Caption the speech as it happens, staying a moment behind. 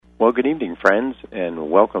Well, good evening, friends,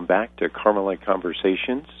 and welcome back to Carmelite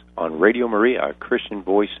Conversations on Radio Maria, a Christian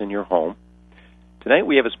voice in your home. Tonight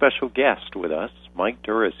we have a special guest with us, Mike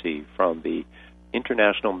Duricy from the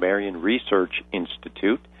International Marian Research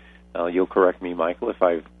Institute. You'll correct me, Michael, if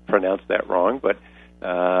I've pronounced that wrong, but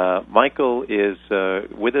Michael is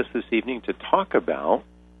with us this evening to talk about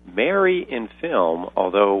Mary in film,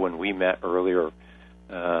 although when we met earlier,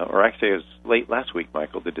 or actually it was late last week,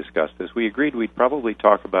 Michael, to discuss this, we agreed we'd probably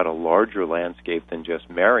talk about a larger landscape than just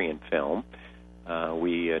Mary in film.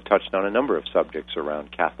 We touched on a number of subjects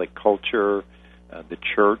around Catholic culture, the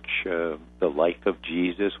church, the life of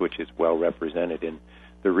Jesus, which is well represented in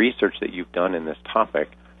the research that you've done in this topic.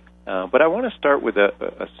 But I want to start with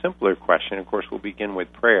a simpler question. Of course, we'll begin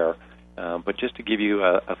with prayer, but just to give you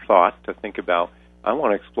a thought to think about, I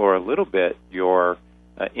want to explore a little bit your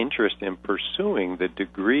interest in pursuing the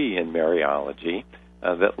degree in Mariology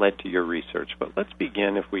that led to your research. But let's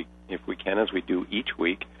begin, if we can, as we do each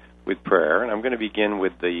week, with prayer. And I'm going to begin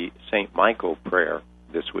with the St. Michael prayer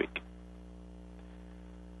this week.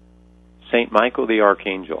 St. Michael the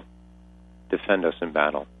Archangel, defend us in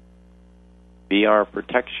battle. Be our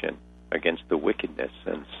protection against the wickedness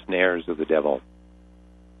and snares of the devil.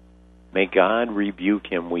 May God rebuke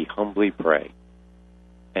him, we humbly pray.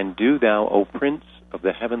 And do thou, O Prince of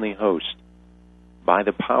the heavenly host, by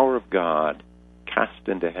the power of God, cast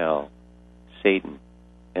into hell Satan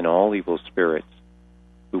and all evil spirits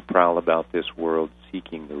who prowl about this world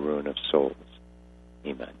seeking the ruin of souls.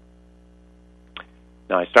 Amen.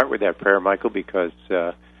 Now, I start with that prayer, Michael, because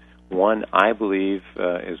one, I believe,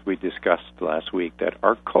 as we discussed last week, that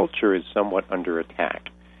our culture is somewhat under attack.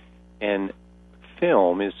 And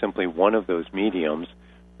film is simply one of those mediums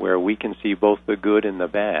where we can see both the good and the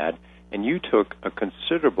bad. And you took a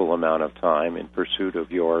considerable amount of time in pursuit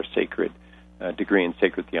of your sacred degree in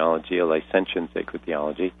sacred theology, a licentiate in sacred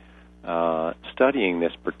theology, studying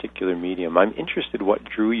this particular medium. I'm interested what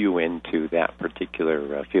drew you into that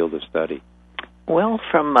particular field of study. Well,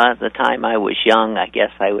 from the time I was young, I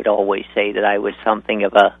guess I would always say that I was something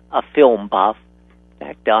of a film buff. In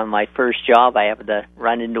fact, on my first job, I happened to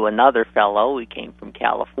run into another fellow. He came from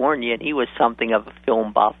California, and he was something of a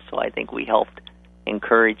film buff, so I think we helped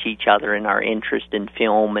encourage each other in our interest in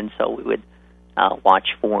film, and so we would watch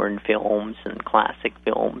foreign films and classic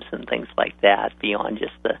films and things like that, beyond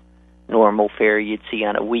just the normal fare you'd see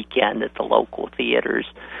on a weekend at the local theaters.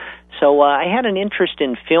 So I had an interest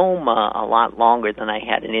in film a lot longer than I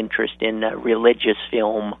had an interest in religious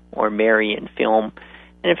film or Marian film.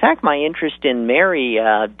 And in fact, my interest in Mary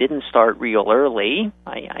didn't start real early.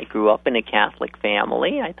 I grew up in a Catholic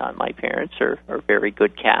family. I thought my parents are very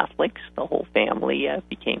good Catholics. The whole family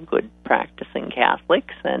became good practicing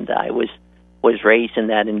Catholics, and I was raised in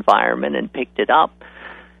that environment and picked it up.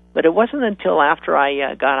 But it wasn't until after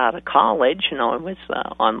I got out of college, I was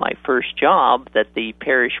on my first job, that the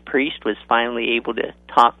parish priest was finally able to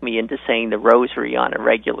talk me into saying the rosary on a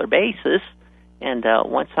regular basis. And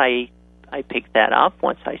once I picked that up,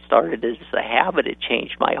 once I started as a habit, it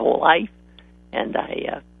changed my whole life. And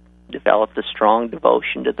I developed a strong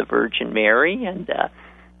devotion to the Virgin Mary, and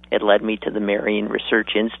it led me to the Marian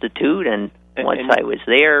Research Institute. And once I was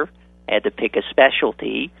there, I had to pick a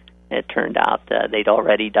specialty. It turned out they'd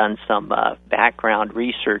already done some background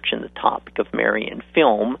research in the topic of Marian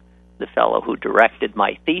film. The fellow who directed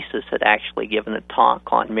my thesis had actually given a talk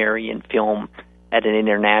on Marian film at an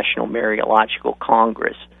International Mariological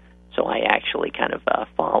Congress. So I actually kind of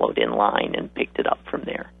followed in line and picked it up from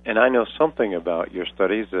there. And I know something about your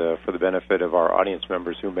studies for the benefit of our audience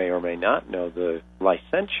members who may or may not know. The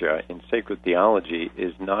licentiate in sacred theology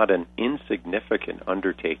is not an insignificant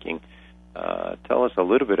undertaking. Tell us a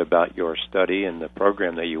little bit about your study and the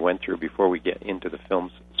program that you went through before we get into the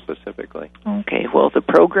films specifically. Okay, well, the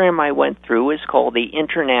program I went through is called the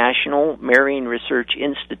International Marian Research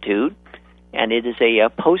Institute, and it is a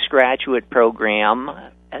postgraduate program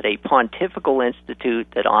at a pontifical institute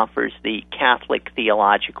that offers the Catholic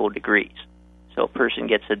theological degrees. So a person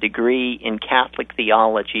gets a degree in Catholic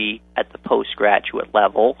theology at the postgraduate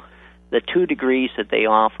level. The two degrees that they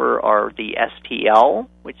offer are the STL,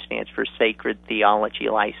 which stands for Sacred Theology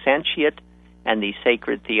Licentiate, and the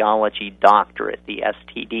Sacred Theology Doctorate, the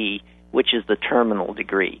STD, which is the terminal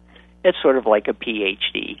degree. It's sort of like a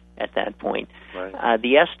PhD at that point. Right.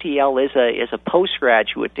 The STL is a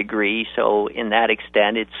postgraduate degree, so in that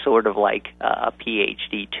extent it's sort of like a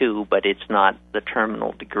PhD too, but it's not the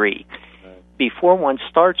terminal degree. Before one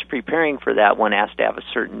starts preparing for that, one has to have a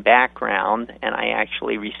certain background, and I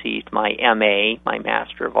actually received my MA, my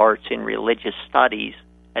Master of Arts in Religious Studies,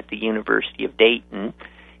 at the University of Dayton,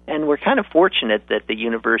 And we're kind of fortunate that the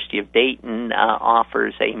University of Dayton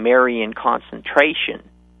offers a Marian concentration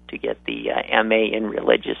to get the MA in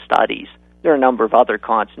Religious Studies. There are a number of other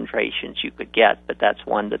concentrations you could get, but that's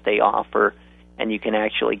one that they offer, and you can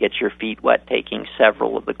actually get your feet wet taking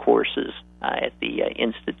several of the courses at the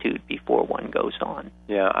Institute before one goes on.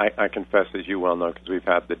 Yeah, I confess, as you well know, because we've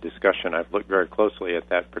had the discussion, I've looked very closely at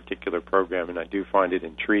that particular program, and I do find it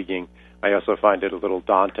intriguing. I also find it a little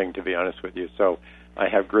daunting, to be honest with you, so I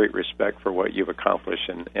have great respect for what you've accomplished,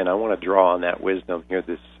 and I want to draw on that wisdom here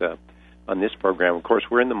on this program. Of course,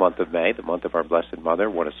 we're in the month of May, the month of our Blessed Mother.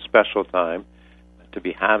 What a special time to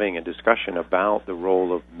be having a discussion about the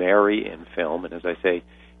role of Mary in film, and as I say,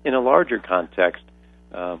 in a larger context,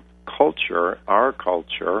 culture, our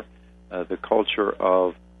culture, the culture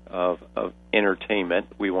of entertainment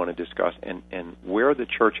we want to discuss, and where the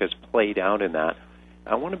church has played out in that.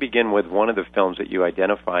 I want to begin with one of the films that you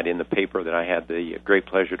identified in the paper that I had the great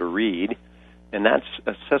pleasure to read, and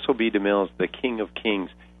that's Cecil B. DeMille's The King of Kings.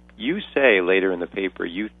 You say later in the paper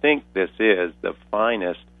you think this is the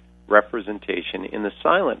finest representation in the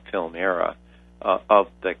silent film era of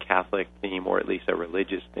the Catholic theme, or at least a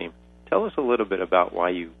religious theme. Tell us a little bit about why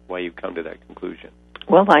you come to that conclusion.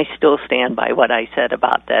 Well, I still stand by what I said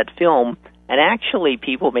about that film, and actually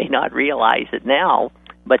people may not realize it now,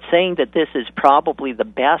 but saying that this is probably the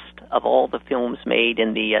best of all the films made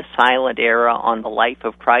in the silent era on the life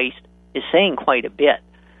of Christ is saying quite a bit.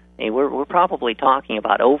 I mean, we're probably talking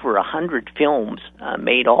about over 100 films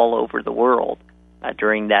made all over the world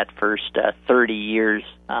during that first 30 years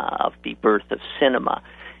of the birth of cinema.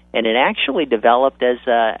 And it actually developed as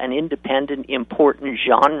an independent, important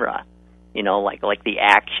genre, you know, like the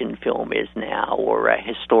action film is now, or a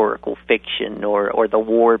historical fiction, or the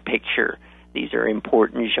war picture. These are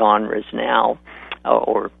important genres now,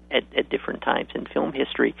 or at different times in film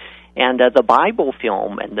history. And the Bible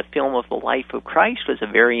film and the film of the life of Christ was a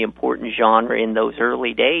very important genre in those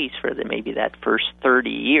early days for maybe that first 30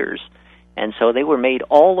 years. And so they were made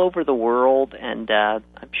all over the world, and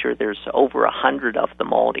I'm sure there's over 100 of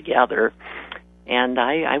them altogether. And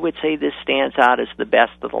I would say this stands out as the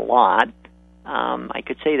best of the lot. I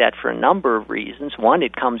could say that for a number of reasons. One,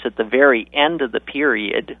 it comes at the very end of the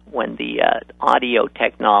period when the audio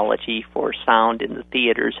technology for sound in the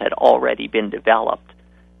theaters had already been developed.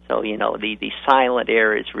 So, you know, the silent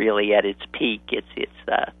era is really at its peak.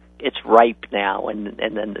 It's ripe now, and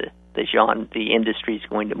then the industry is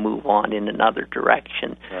going to move on in another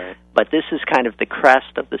direction. Right. But this is kind of the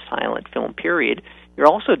crest of the silent film period. You're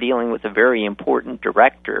also dealing with a very important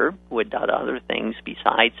director who had done other things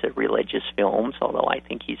besides religious films, although I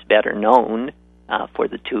think he's better known for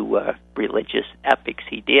the two religious epics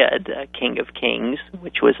he did, King of Kings,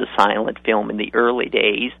 which was a silent film in the early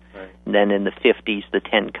days, right. And then in the 50s, the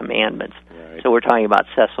Ten Commandments. Right. So we're talking about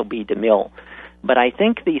Cecil B. DeMille. But I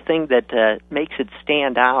think the thing that makes it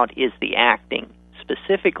stand out is the acting,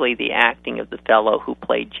 specifically the acting of the fellow who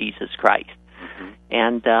played Jesus Christ. Mm-hmm.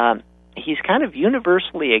 And he's kind of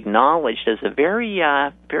universally acknowledged as a very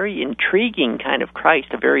intriguing kind of Christ,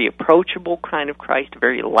 a very approachable kind of Christ, a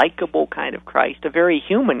very likable kind of Christ, a very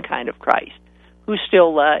human kind of Christ, who's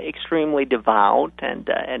still extremely devout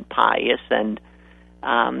and pious, and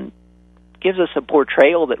gives us a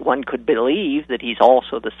portrayal that one could believe that he's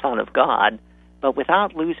also the Son of God, but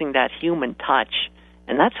without losing that human touch.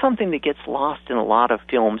 And that's something that gets lost in a lot of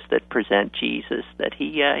films that present Jesus, that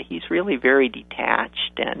he's really very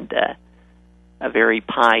detached and a very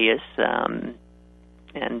pious and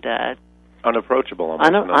unapproachable.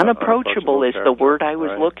 Unapproachable is the word I was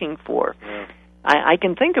right. looking for. Yeah. I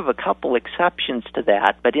can think of a couple exceptions to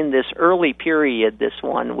that, but in this early period, this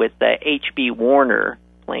one with H.B. Warner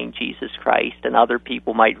playing Jesus Christ, and other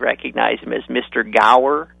people might recognize him as Mr.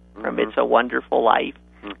 Gower from It's a Wonderful Life.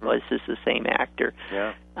 Mm-hmm. Well, this is the same actor.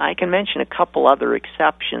 Yeah. I can mention a couple other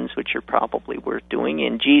exceptions which are probably worth doing.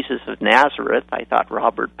 In Jesus of Nazareth, I thought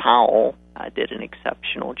Robert Powell did an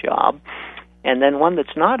exceptional job. And then one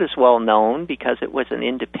that's not as well known because it was an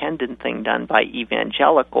independent thing done by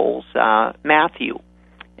evangelicals, Matthew.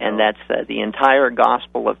 And that's the entire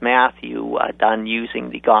Gospel of Matthew done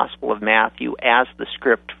using the Gospel of Matthew as the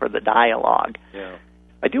script for the dialogue. Yeah.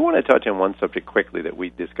 I do want to touch on one subject quickly that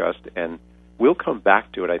we discussed, and we'll come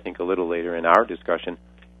back to it, I think, a little later in our discussion,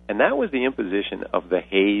 and that was the imposition of the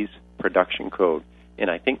Hays Production Code in,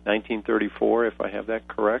 I think, 1934, if I have that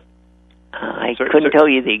correct. I couldn't tell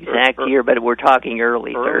you the exact year, but we're talking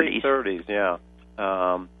early 30s. Early 30s,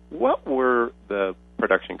 yeah. What were the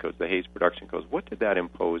production codes, the Hays Production Codes? What did that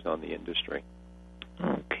impose on the industry?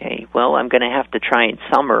 Okay, well, I'm going to have to try and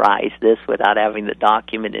summarize this without having the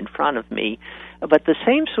document in front of me. But the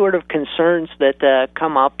same sort of concerns that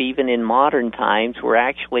come up even in modern times were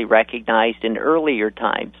actually recognized in earlier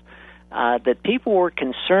times. That people were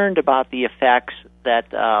concerned about the effects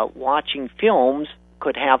that watching films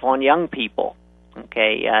could have on young people.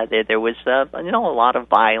 Okay, there was a lot of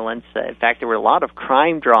violence. In fact, there were a lot of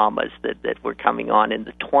crime dramas that were coming on in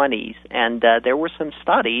the 20s, and there were some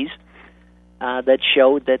studies that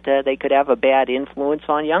showed that they could have a bad influence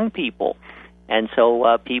on young people. And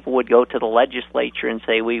so people would go to the legislature and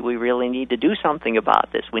say, we really need to do something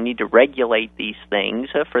about this. We need to regulate these things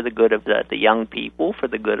for the good of the young people, for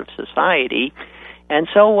the good of society. And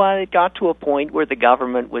so it got to a point where the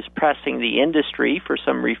government was pressing the industry for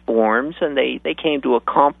some reforms, and they came to a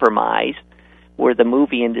compromise where the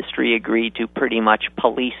movie industry agreed to pretty much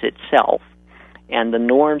police itself. And the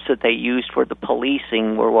norms that they used for the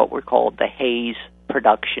policing were what were called the Hays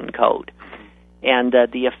Production Code. And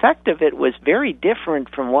the effect of it was very different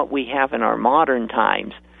from what we have in our modern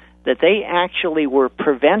times, that they actually were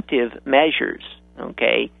preventive measures,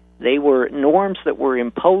 okay? They were norms that were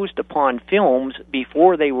imposed upon films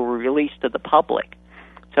before they were released to the public.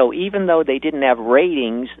 So even though they didn't have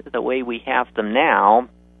ratings the way we have them now,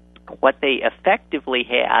 what they effectively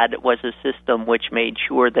had was a system which made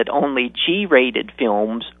sure that only G-rated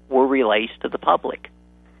films were released to the public.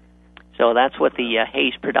 So that's what the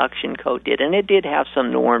Hays Production Code did. And it did have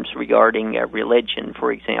some norms regarding religion.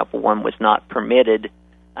 For example, one was not permitted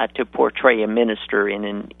to portray a minister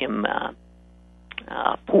in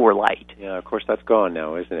poor light. Yeah, of course, that's gone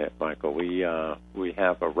now, isn't it, Michael? We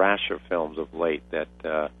have a rash of films of late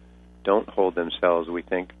that don't hold themselves, we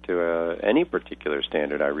think, to any particular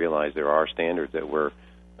standard. I realize there are standards that we're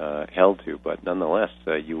held to, but nonetheless,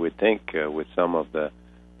 you would think with some of the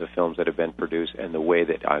films that have been produced and the way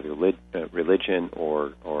that either religion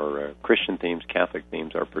or Christian themes, Catholic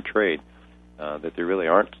themes are portrayed, that there really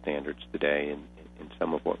aren't standards today in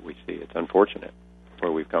some of what we see. It's unfortunate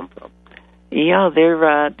where we've come from. Yeah,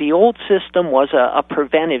 the old system was a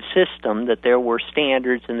preventive system, that there were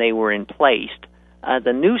standards and they were in place.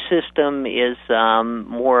 The new system is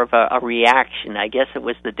more of a reaction. I guess it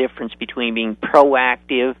was the difference between being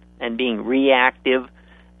proactive and being reactive.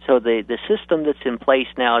 So the system that's in place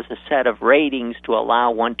now is a set of ratings to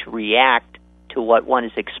allow one to react to what one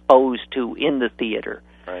is exposed to in the theater.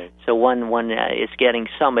 Right. So one is getting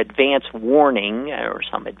some advance warning or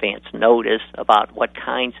some advance notice about what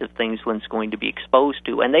kinds of things one's going to be exposed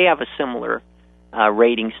to. And they have a similar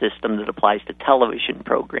rating system that applies to television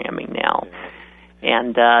programming now. Yeah.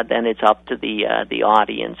 And then it's up to the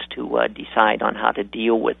audience to decide on how to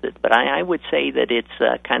deal with it. But I would say that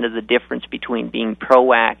it's kind of the difference between being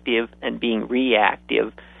proactive and being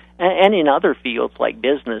reactive. And in other fields like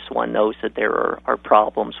business, one knows that there are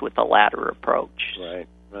problems with the latter approach.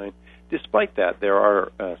 Right. Despite that, there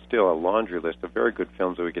are still a laundry list of very good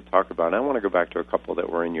films that we could talk about. And I want to go back to a couple that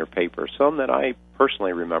were in your paper, some that I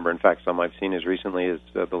personally remember. In fact, some I've seen as recently as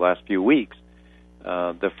the last few weeks.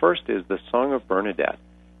 The first is The Song of Bernadette.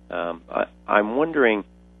 I'm wondering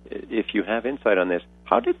if you have insight on this.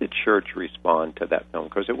 How did the church respond to that film?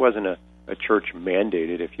 Because it wasn't a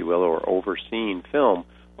church-mandated, if you will, or overseen film,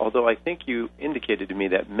 although I think you indicated to me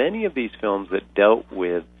that many of these films that dealt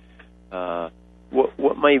with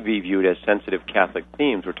what might be viewed as sensitive Catholic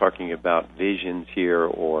themes, we're talking about visions here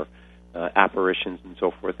or apparitions and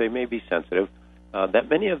so forth, they may be sensitive, that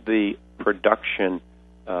many of the production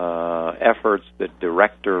efforts that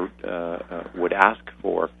director would ask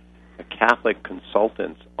for Catholic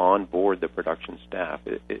consultants on board the production staff.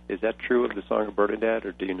 Is that true of The Song of Bernadette,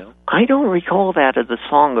 or do you know? I don't recall that of The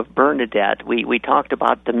Song of Bernadette. We talked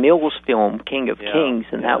about the Mills film, King of Kings,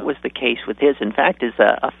 and that was the case with his. In fact, is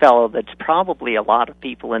a fellow that's probably a lot of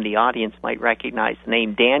people in the audience might recognize the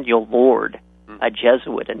name Daniel Lord, a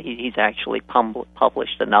Jesuit, and he's actually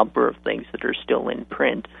published a number of things that are still in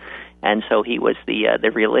print. And so he was the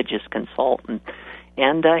religious consultant.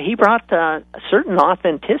 And he brought a certain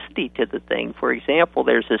authenticity to the thing. For example,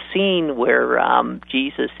 there's a scene where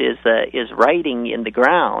Jesus is writing in the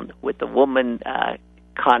ground with the woman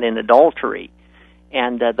caught in adultery.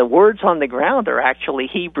 And the words on the ground are actually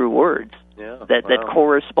Hebrew words that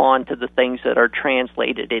correspond to the things that are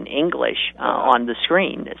translated in English on the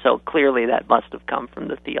screen. So clearly that must have come from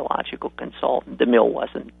the theological consultant. DeMille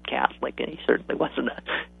wasn't Catholic, and he certainly wasn't a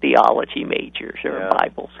theology major or a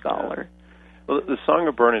Bible scholar. Well, The Song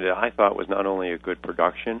of Bernadette, I thought, was not only a good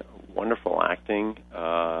production, wonderful acting.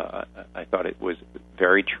 I thought it was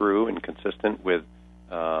very true and consistent with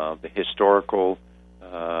the historical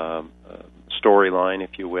storyline,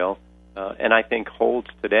 if you will. and I think holds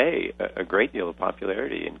today a great deal of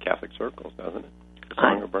popularity in Catholic circles, doesn't it? The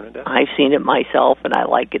Song of Bernadette. I've seen it myself, and I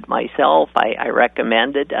like it myself. I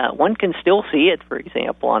recommend it. One can still see it, for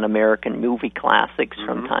example, on American Movie Classics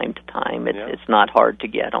from time to time. It's not hard to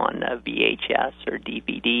get on VHS or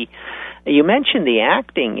DVD. You mentioned the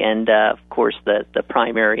acting, and of course the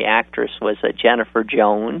primary actress was Jennifer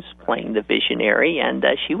Jones playing the visionary, and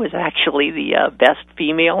she was actually the best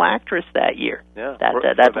female actress that year. Yeah,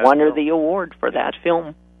 that won her the award for that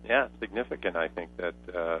film. Yeah, significant, I think, that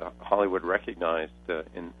Hollywood recognized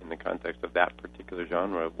in the context of that particular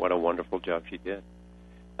genre what a wonderful job she did.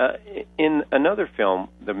 In another film,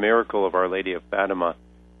 The Miracle of Our Lady of Fatima,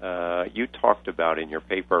 you talked about in your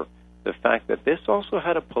paper the fact that this also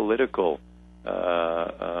had a political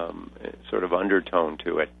sort of undertone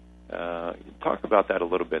to it. Talk about that a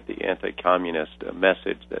little bit, the anti-communist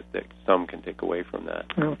message that some can take away from that.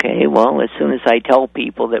 Okay, well, as soon as I tell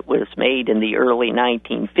people that it was made in the early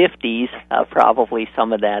 1950s, probably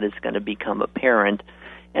some of that is going to become apparent.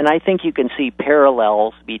 And I think you can see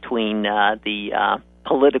parallels between the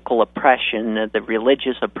political oppression, the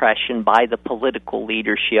religious oppression by the political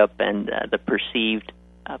leadership, and the perceived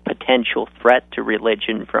potential threat to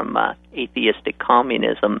religion from atheistic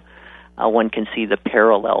communism. One can see the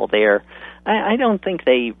parallel there. I don't think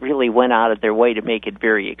they really went out of their way to make it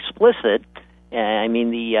very explicit. I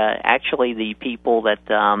mean, actually the people that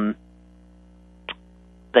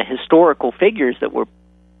the historical figures that were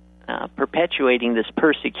perpetuating this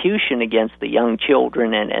persecution against the young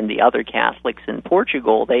children and the other Catholics in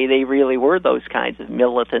Portugal, they really were those kinds of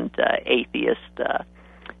militant atheist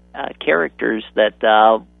characters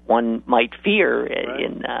that one might fear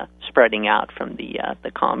in spreading out from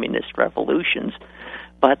the communist revolutions.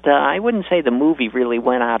 But I wouldn't say the movie really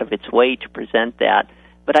went out of its way to present that.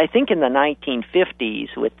 But I think in the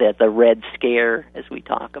 1950s, with the Red Scare, as we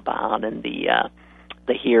talk about, and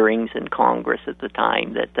the hearings in Congress at the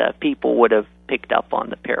time, that people would have picked up on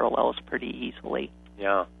the parallels pretty easily.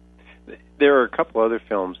 Yeah. There are a couple other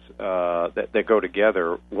films that go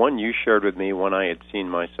together. One you shared with me, one I had seen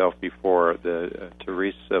myself before, the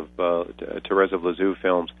Therese of Lisieux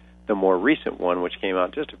films. The more recent one, which came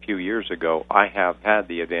out just a few years ago, I have had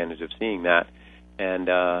the advantage of seeing that, and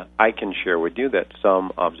I can share with you that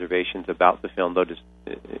some observations about the film, though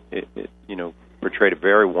it portrayed a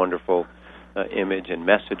very wonderful image and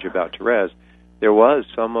message about Therese, there was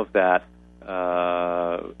some of that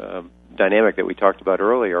dynamic that we talked about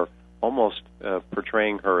earlier, almost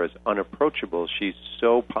portraying her as unapproachable. She's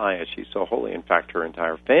so pious, she's so holy. In fact, her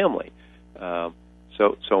entire family,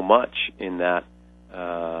 so much in that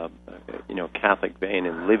Catholic vein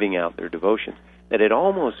and living out their devotions, that it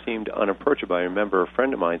almost seemed unapproachable. I remember a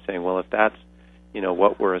friend of mine saying, "Well, if that's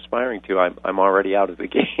what we're aspiring to, I'm already out of the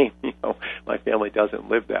game. My family doesn't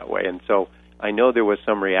live that way." And so I know there was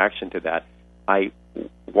some reaction to that. I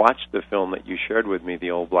watched the film that you shared with me,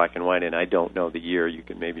 the old black and white, and I don't know the year. You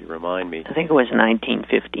can maybe remind me. I think it was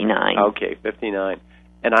 1959. Okay, 59.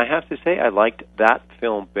 And I have to say I liked that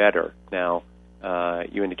film better. Now,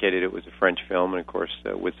 you indicated it was a French film, and of course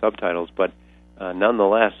with subtitles, but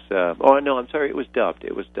nonetheless, I'm sorry, it was dubbed.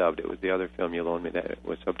 It was the other film you loaned me that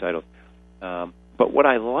was subtitled. But what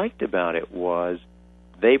I liked about it was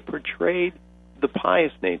they portrayed the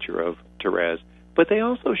pious nature of Therese, but they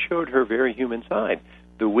also showed her very human side,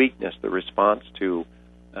 the weakness, the response to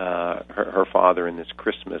her father in this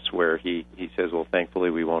Christmas, where he says, "Well, thankfully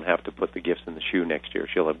we won't have to put the gifts in the shoe next year.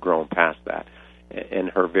 She'll have grown past that." And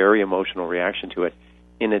her very emotional reaction to it.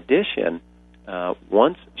 In addition,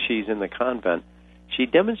 once she's in the convent, she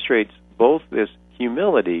demonstrates both this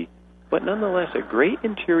humility, but nonetheless a great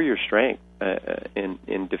interior strength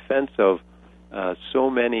in defense of so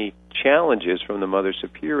many challenges from the Mother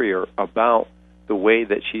Superior about the way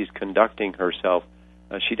that she's conducting herself.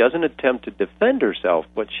 She doesn't attempt to defend herself,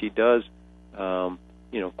 but she does,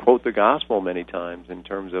 quote the gospel many times in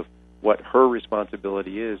terms of what her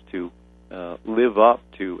responsibility is to live up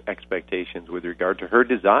to expectations with regard to her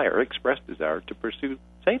expressed desire to pursue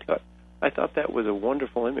sainthood. I thought that was a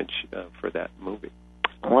wonderful image for that movie.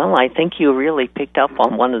 Well, I think you really picked up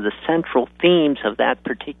on one of the central themes of that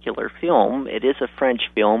particular film. It is a French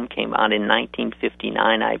film, came out in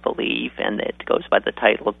 1959, I believe, and it goes by the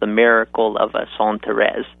title of The Miracle of Sainte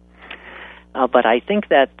Therese. But I think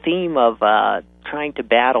that theme of trying to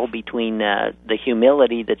battle between the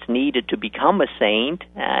humility that's needed to become a saint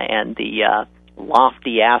and the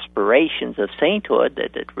lofty aspirations of sainthood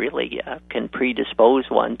that really can predispose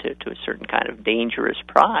one to a certain kind of dangerous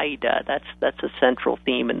pride, that's a central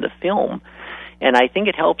theme in the film. And I think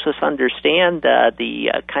it helps us understand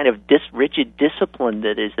the kind of rigid discipline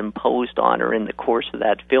that is imposed on her in the course of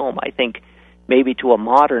that film. I think maybe to a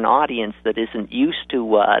modern audience that isn't used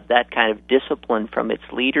to that kind of discipline from its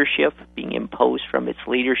leadership, being imposed from its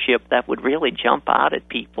leadership, that would really jump out at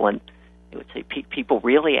people. And they would say, people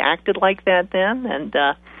really acted like that then? And,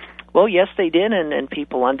 well, yes, they did, and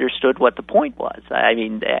people understood what the point was. I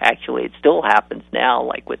mean, actually, it still happens now,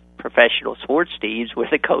 like with professional sports teams, where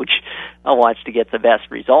the coach wants to get the best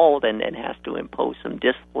result and has to impose some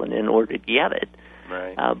discipline in order to get it.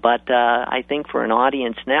 Right. But I think for an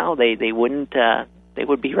audience now, they wouldn't. They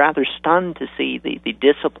would be rather stunned to see the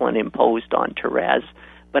discipline imposed on Therese.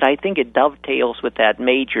 But I think it dovetails with that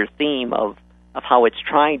major theme of how it's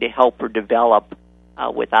trying to help her develop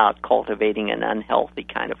without cultivating an unhealthy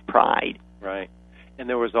kind of pride. Right. And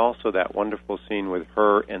there was also that wonderful scene with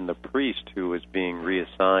her and the priest who was being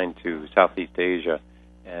reassigned to Southeast Asia,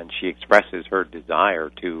 and she expresses her desire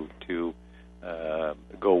to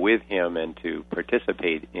go with him and to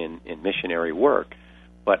participate in missionary work,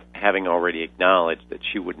 but having already acknowledged that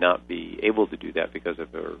she would not be able to do that because of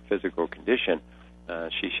her physical condition,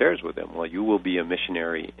 she shares with him, well, you will be a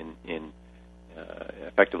missionary in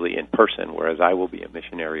effectively in person, whereas I will be a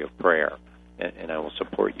missionary of prayer, and I will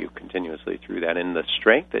support you continuously through that. And the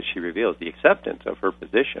strength that she reveals, the acceptance of her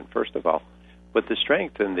position, first of all, but the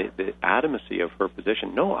strength and the adamancy of her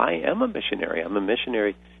position. No, I am a missionary. I'm a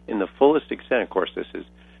missionary in the fullest extent. Of course, this is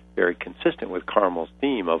very consistent with Carmel's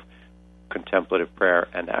theme of contemplative prayer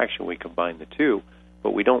and action. We combine the two,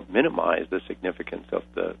 but we don't minimize the significance of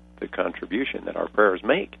the contribution that our prayers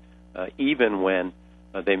make, even when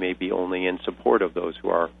they may be only in support of those who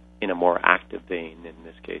are in a more active vein, in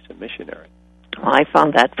this case, a missionary. I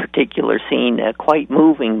found that particular scene quite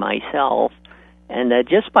moving myself. And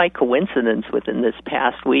just by coincidence, within this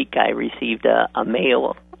past week, I received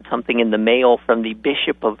something in the mail from the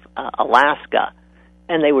Bishop of Alaska.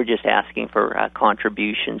 And they were just asking for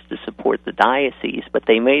contributions to support the diocese. But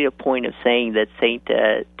they made a point of saying that St.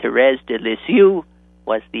 Therese de Lisieux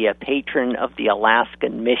was the patron of the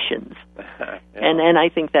Alaskan missions. Yeah. And I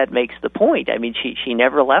think that makes the point. I mean, she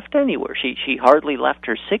never left anywhere. She hardly left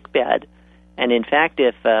her sickbed. And in fact,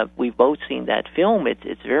 if we've both seen that film,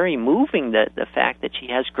 it's very moving, the fact that she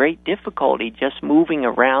has great difficulty just moving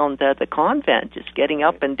around the convent, just getting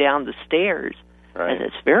up and down the stairs. Right. And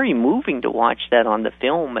it's very moving to watch that on the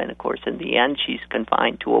film. And, of course, in the end, she's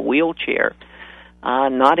confined to a wheelchair,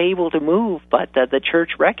 not able to move. But the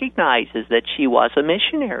church recognizes that she was a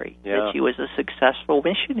missionary, that she was a successful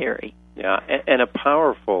missionary. Yeah, and a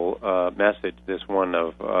powerful message, this one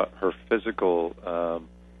of her physical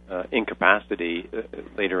incapacity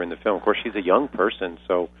later in the film. Of course, she's a young person,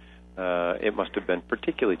 so it must have been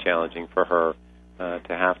particularly challenging for her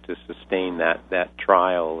to have to sustain that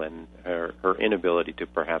trial and her inability to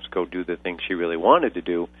perhaps go do the things she really wanted to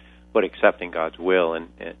do, but accepting God's will and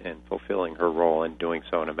fulfilling her role and doing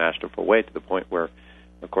so in a masterful way, to the point where,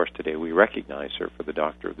 of course, today we recognize her for the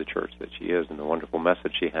doctor of the church that she is and the wonderful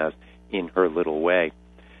message she has in her little way.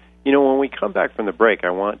 You know, when we come back from the break,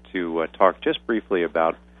 I want to talk just briefly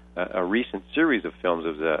about a recent series of films.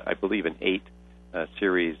 It was, I believe, an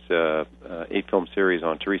 8-film series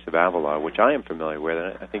on Teresa of Avila, which I am familiar with.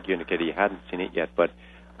 And I think you indicated you hadn't seen it yet, but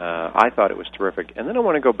I thought it was terrific. And then I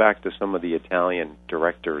want to go back to some of the Italian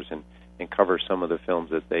directors and cover some of the films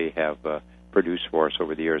that they have produced for us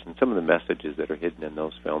over the years and some of the messages that are hidden in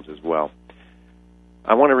those films as well.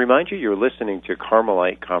 I want to remind you, you're listening to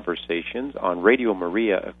Carmelite Conversations on Radio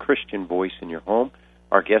Maria, a Christian voice in your home.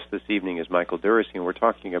 Our guest this evening is Michael Duricy, and we're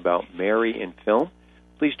talking about Mary in film.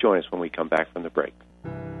 Please join us when we come back from the break.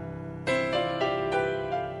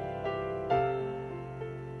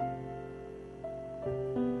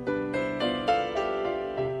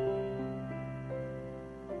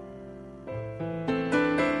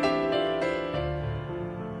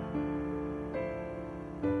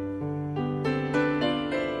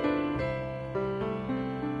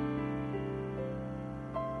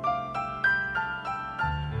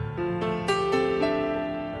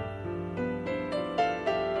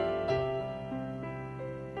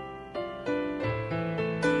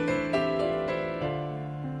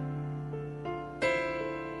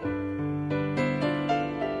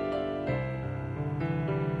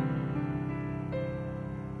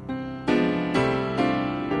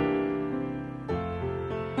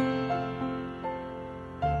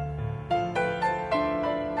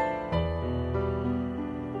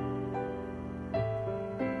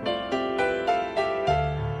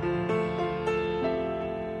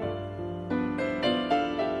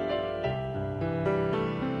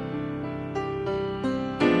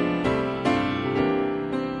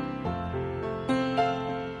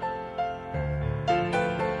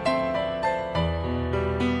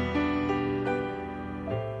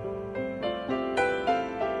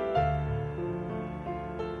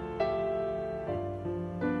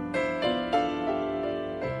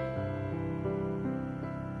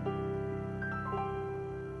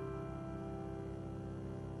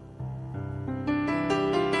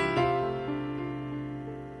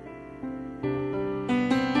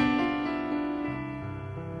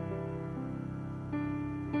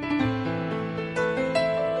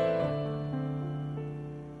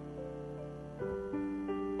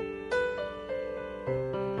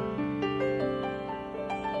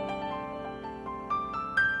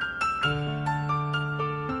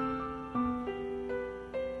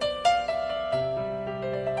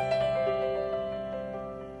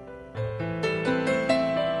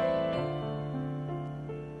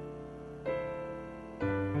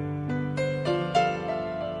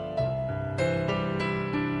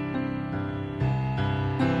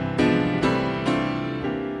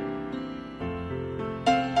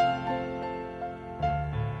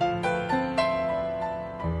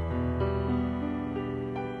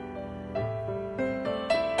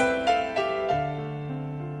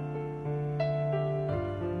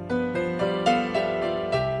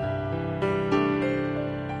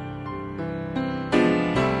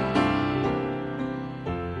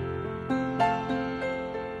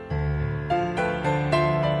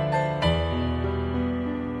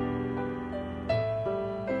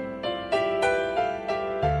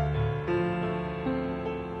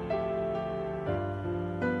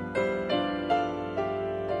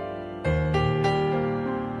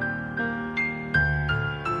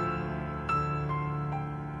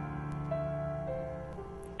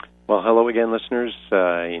 Well, hello again, listeners,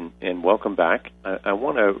 and welcome back. I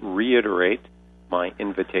want to reiterate my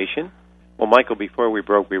invitation. Well, Michael, before we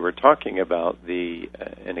broke, we were talking about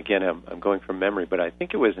and again, I'm going from memory, but I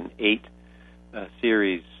think it was an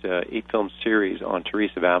 8-film series on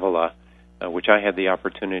Teresa of Avila, which I had the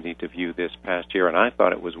opportunity to view this past year, and I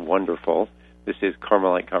thought it was wonderful. This is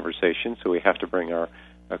Carmelite Conversation, so we have to bring our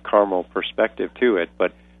Carmel perspective to it,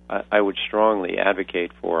 but I would strongly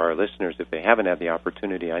advocate for our listeners, if they haven't had the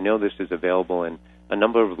opportunity. I know this is available in a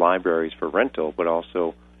number of libraries for rental, but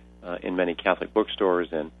also in many Catholic bookstores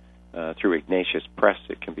and through Ignatius Press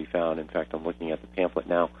it can be found. In fact, I'm looking at the pamphlet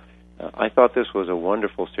now. I thought this was a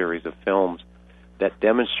wonderful series of films that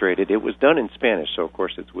demonstrated, it was done in Spanish, so of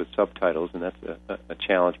course it's with subtitles, and that's a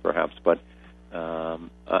challenge perhaps, but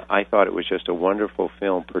I thought it was just a wonderful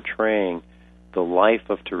film portraying the life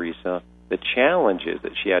of Teresa, the challenges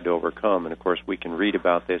that she had to overcome, and of course we can read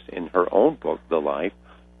about this in her own book, The Life,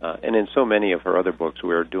 and in so many of her other books.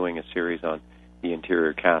 We're doing a series on the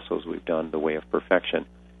interior castles. We've done The Way of Perfection,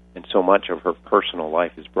 and so much of her personal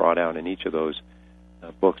life is brought out in each of those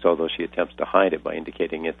books, although she attempts to hide it by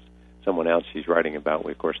indicating it's someone else she's writing about.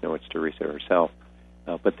 We, of course, know it's Teresa herself.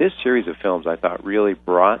 But this series of films, I thought, really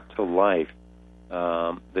brought to life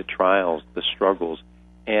the trials, the struggles,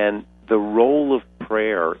 and the role of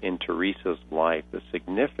prayer in Teresa's life, the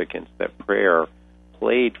significance that prayer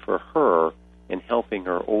played for her in helping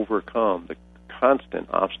her overcome the constant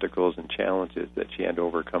obstacles and challenges that she had to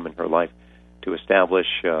overcome in her life to establish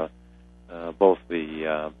both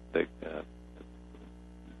the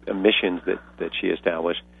missions that she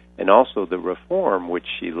established and also the reform which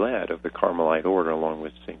she led of the Carmelite order along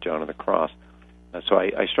with St. John of the Cross. So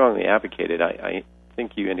I strongly advocate it. I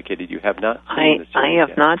think you indicated you have not seen the series I have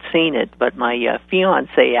yet. not seen it, but my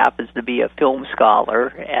fiancée happens to be a film scholar,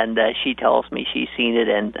 and she tells me she's seen it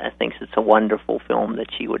and thinks it's a wonderful film that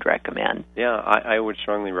she would recommend. Yeah, I would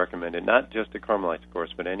strongly recommend it. Not just the Carmelites, of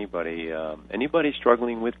course, but anybody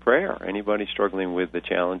struggling with prayer, anybody struggling with the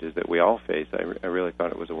challenges that we all face. I really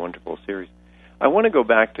thought it was a wonderful series. I want to go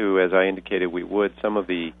back to, as I indicated we would, some of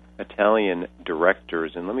the Italian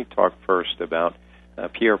directors, and let me talk first about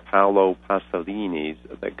Pier Paolo Pasolini's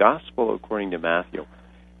The Gospel According to Matthew.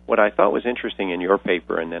 What I thought was interesting in your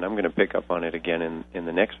paper, and then I'm going to pick up on it again in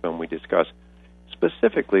the next film we discuss,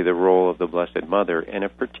 specifically the role of the Blessed Mother, and a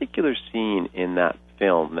particular scene in that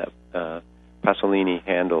film that Pasolini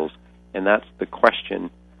handles, and that's the question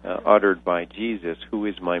uttered by Jesus, who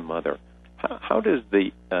is my mother? How does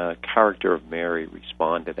the character of Mary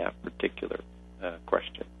respond to that particular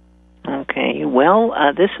question? Okay, well,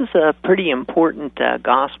 this is a pretty important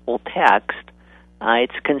gospel text.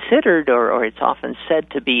 It's considered, or it's often said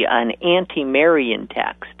to be, an anti-Marian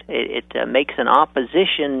text. It makes an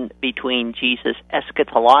opposition between Jesus'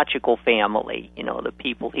 eschatological family, the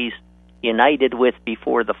people he's united with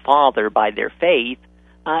before the Father by their faith,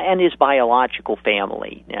 and his biological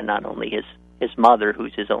family, and not only his mother,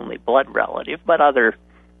 who's his only blood relative, but other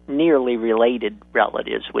nearly related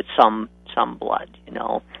relatives with some blood,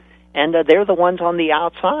 And they're the ones on the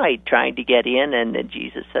outside trying to get in, and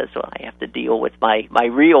Jesus says, well, I have to deal with my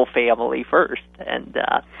real family first. And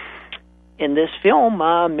in this film,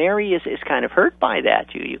 Mary is kind of hurt by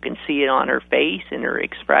that. You can see it on her face, in her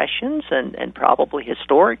expressions, and probably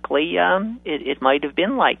historically it might have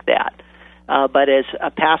been like that. But as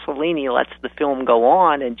Pasolini lets the film go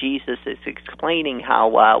on, and Jesus is explaining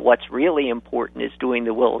how what's really important is doing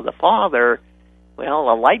the will of the Father, well,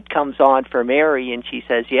 a light comes on for Mary, and she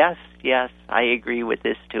says, yes, I agree with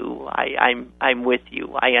this too. I'm with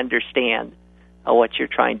you. I understand what you're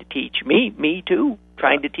trying to teach me too,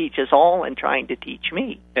 trying to teach us all and trying to teach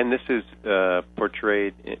me. And this is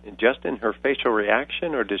portrayed just in her facial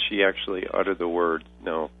reaction, or does she actually utter the words?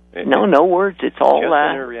 No, words. It's all just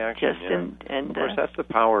in her reaction. And of course, that's the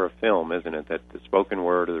power of film, isn't it? That the spoken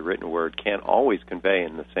word or the written word can't always convey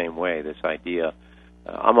in the same way this idea.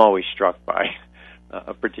 I'm always struck by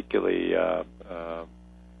a particularly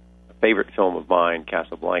favorite film of mine,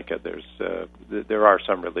 Casablanca. There are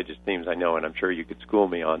some religious themes I know, and I'm sure you could school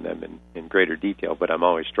me on them in greater detail, but I'm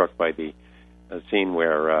always struck by the scene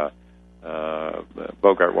where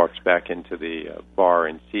Bogart walks back into the bar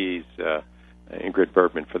and sees Ingrid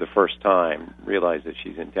Bergman for the first time, realizes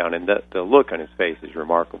she's in town, and the look on his face is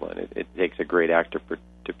remarkable, and it takes a great actor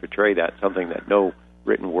to portray that, something that no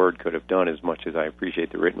written word could have done, as much as I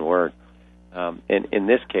appreciate the written word. And in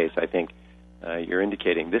this case, I think you're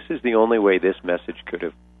indicating this is the only way this message could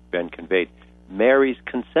have been conveyed. Mary's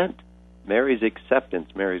consent, Mary's acceptance,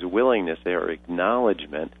 Mary's willingness, or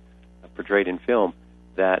acknowledgement, portrayed in film,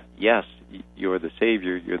 that, yes, you're the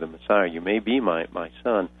Savior, you're the Messiah, you may be my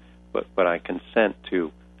son, but I consent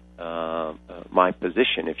to my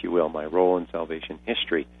position, if you will, my role in salvation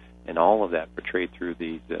history, and all of that portrayed through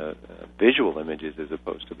these visual images as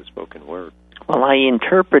opposed to the spoken word. Well, I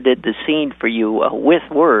interpreted the scene for you with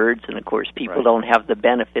words, and of course people don't have the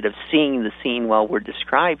benefit of seeing the scene while we're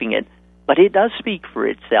describing it, but it does speak for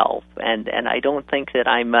itself, and I don't think that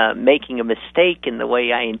I'm making a mistake in the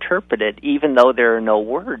way I interpret it, even though there are no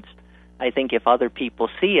words. I think if other people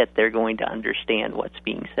see it, they're going to understand what's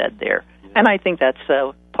being said there. Yeah. And I think that's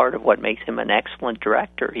part of what makes him an excellent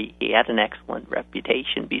director. He had an excellent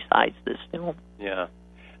reputation besides this film. Yeah.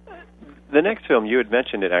 The next film, you had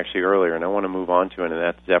mentioned it actually earlier, and I want to move on to it, and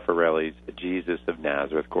that's Zeffirelli's Jesus of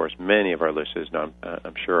Nazareth. Of course, many of our listeners,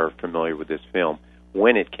 I'm sure, are familiar with this film.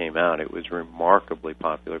 When it came out, it was remarkably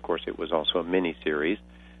popular. Of course, it was also a miniseries.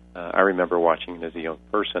 I remember watching it as a young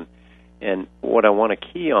person. And what I want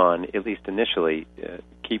to key on, at least initially,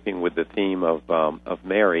 keeping with the theme of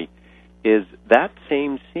Mary, is that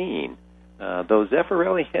same scene. Though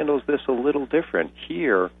Zeffirelli handles this a little different.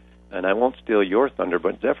 Here, and I won't steal your thunder,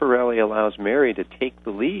 but Zeffirelli allows Mary to take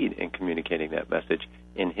the lead in communicating that message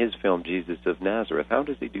in his film, Jesus of Nazareth. How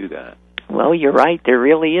does he do that? Well, you're right. There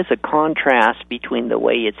really is a contrast between the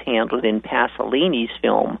way it's handled in Pasolini's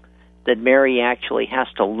film, that Mary actually has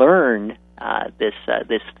to learn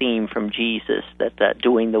this theme from Jesus, that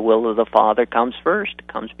doing the will of the Father comes first,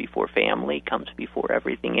 comes before family, comes before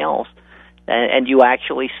everything else. And you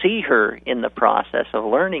actually see her in the process of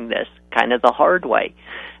learning this, kind of the hard way.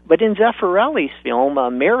 But in Zeffirelli's film,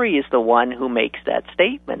 Mary is the one who makes that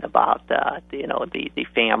statement about, the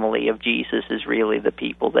family of Jesus is really the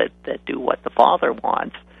people that do what the Father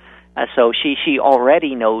wants. So she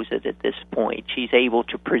already knows it at this point. She's able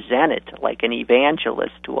to present it like an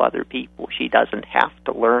evangelist to other people. She doesn't have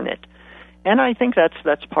to learn it. And I think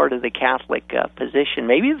that's part of the Catholic position.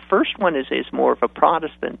 Maybe the first one is more of a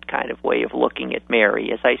Protestant kind of way of looking at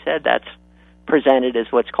Mary. As I said, that's presented as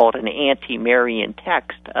what's called an anti-Marian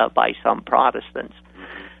text by some Protestants.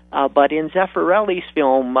 But in Zeffirelli's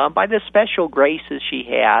film, by the special graces she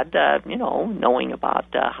had, knowing about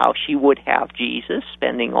how she would have Jesus,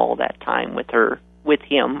 spending all that time with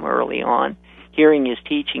him early on, hearing his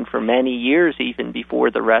teaching for many years, even before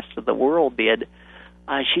the rest of the world did,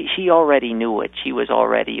 she already knew it. She was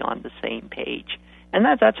already on the same page. And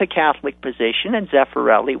that's a Catholic position, and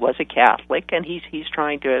Zeffirelli was a Catholic, and he's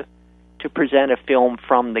trying to present a film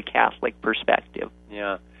from the Catholic perspective.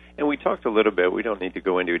 Yeah. And we talked a little bit, we don't need to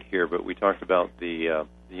go into it here, but we talked about the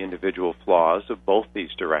individual flaws of both these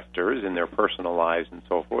directors in their personal lives and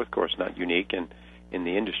so forth. Of course, not unique in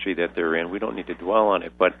the industry that they're in. We don't need to dwell on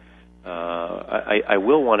it, but I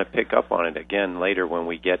will want to pick up on it again later when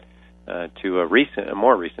we get to a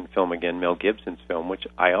more recent film again, Mel Gibson's film, which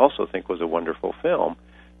I also think was a wonderful film,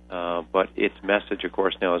 but its message, of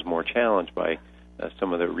course, now is more challenged by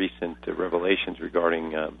some of the recent revelations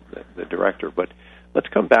regarding the director. But let's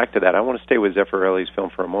come back to that. I want to stay with Zeffirelli's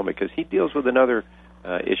film for a moment because he deals with another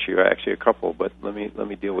issue, actually a couple, but let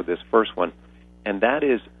me deal with this first one, and that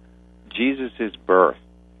is Jesus' birth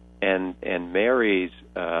and Mary's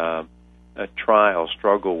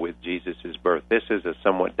struggle with Jesus' birth. This is a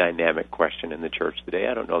somewhat dynamic question in the church today.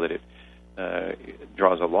 I don't know that it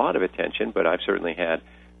draws a lot of attention, but I've certainly had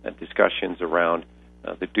discussions around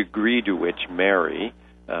the degree to which Mary,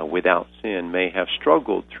 without sin, may have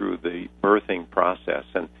struggled through the birthing process.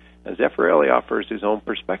 And Zeffirelli offers his own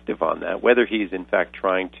perspective on that. Whether he's, in fact,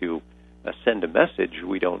 trying to send a message,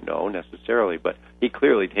 we don't know necessarily, but he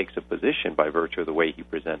clearly takes a position by virtue of the way he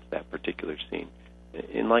presents that particular scene.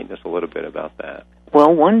 Enlighten us a little bit about that.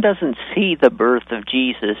 Well, one doesn't see the birth of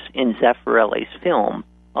Jesus in Zeffirelli's film,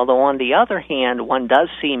 although on the other hand, one does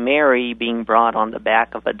see Mary being brought on the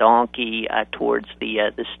back of a donkey towards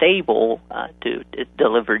the stable to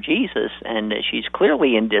deliver Jesus, and she's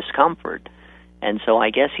clearly in discomfort. And so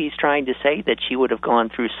I guess he's trying to say that she would have gone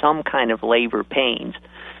through some kind of labor pains.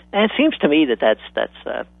 And it seems to me that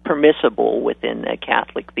that's permissible within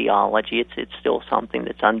Catholic theology. It's still something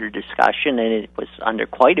that's under discussion, and it was under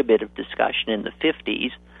quite a bit of discussion in the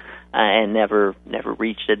 50s and never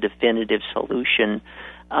reached a definitive solution.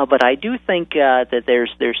 But I do think that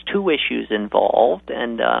there's two issues involved,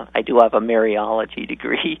 and I do have a Mariology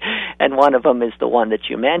degree, and one of them is the one that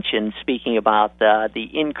you mentioned, speaking about the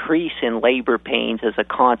increase in labor pains as a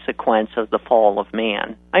consequence of the fall of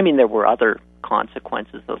man. I mean, there were other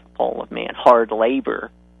consequences of the fall of man. Hard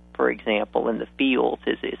labor, for example, in the fields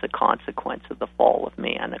is a consequence of the fall of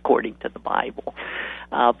man, according to the Bible.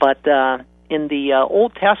 But in the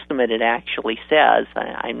Old Testament, it actually says,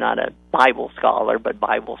 I'm not a Bible scholar, but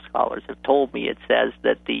Bible scholars have told me, it says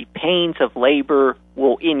that the pains of labor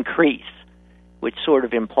will increase, which sort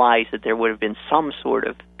of implies that there would have been some sort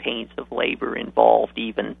of pains of labor involved,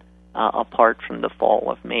 even apart from the fall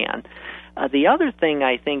of man. The other thing,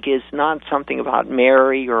 I think, is not something about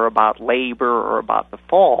Mary or about labor or about the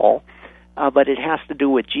fall, but it has to do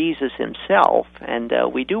with Jesus himself. And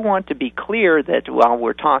we do want to be clear that while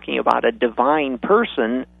we're talking about a divine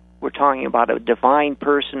person, we're talking about a divine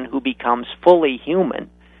person who becomes fully human,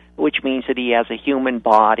 which means that he has a human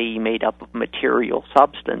body made up of material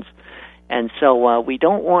substance. And so we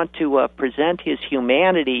don't want to present his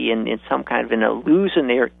humanity in some kind of an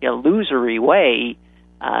illusory way,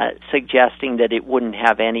 suggesting that it wouldn't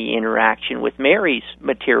have any interaction with Mary's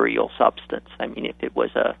material substance. I mean, if it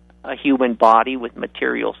was a human body with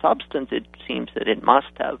material substance, it seems that it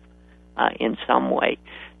must have in some way.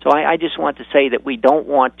 So I just want to say that we don't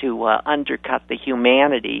want to undercut the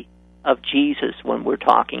humanity of Jesus when we're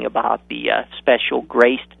talking about the special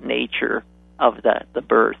graced nature of the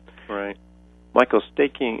birth. Right. Michael,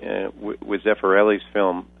 sticking with Zeffirelli's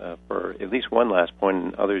film, for at least one last point,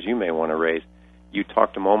 and others you may want to raise, you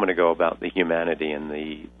talked a moment ago about the humanity and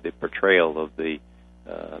the portrayal of the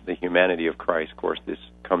humanity of Christ. Of course, this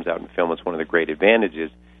comes out in film. It's one of the great advantages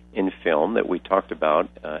in film that we talked about,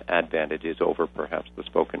 advantages over perhaps the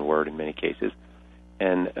spoken word in many cases.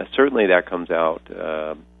 And certainly that comes out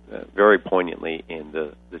very poignantly in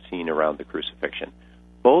the scene around the crucifixion,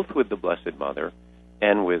 both with the Blessed Mother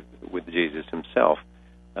and with Jesus himself.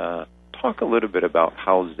 Talk a little bit about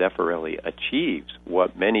how Zeffirelli achieves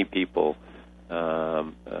what many people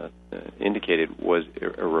indicated was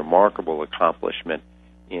a remarkable accomplishment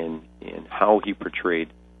in how he portrayed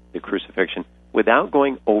the crucifixion without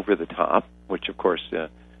going over the top, which of course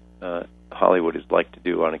Hollywood is like to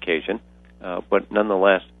do on occasion, but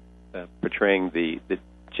nonetheless portraying the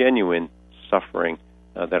genuine suffering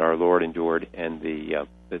that our Lord endured and the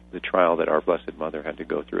trial that our Blessed Mother had to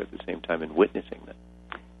go through at the same time and witnessing that.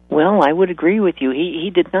 Well, I would agree with you. He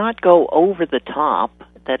did not go over the top.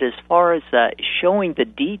 That as far as showing the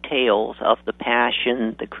details of the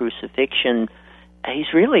Passion, the crucifixion,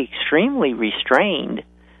 he's really extremely restrained.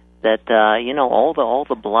 That all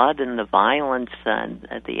the blood and the violence and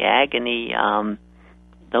the agony,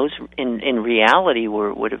 those in reality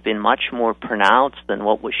would have been much more pronounced than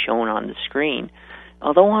what was shown on the screen.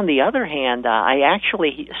 Although on the other hand, I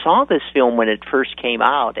actually saw this film when it first came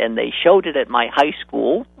out, and they showed it at my high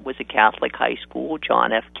school. It was a Catholic high school,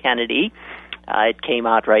 John F. Kennedy. It came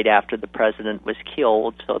out right after the president was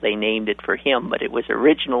killed, so they named it for him, but it was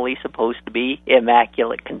originally supposed to be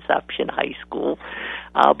Immaculate Conception High School.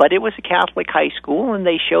 But it was a Catholic high school, and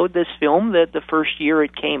they showed this film the first year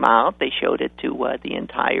it came out. They showed it to the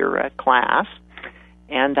entire class.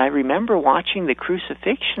 And I remember watching the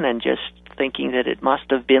crucifixion and just thinking that it must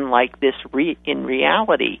have been like this in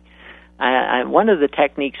reality. One of the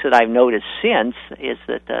techniques that I've noticed since is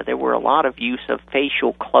that there were a lot of use of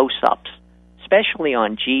facial close-ups, especially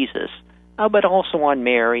on Jesus, but also on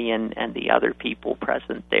Mary and the other people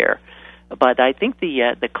present there. But I think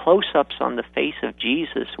the close-ups on the face of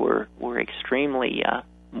Jesus were extremely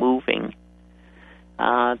moving.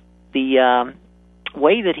 The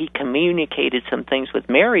way that he communicated some things with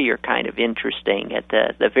Mary are kind of interesting. At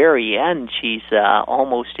the very end, she's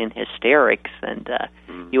almost in hysterics, and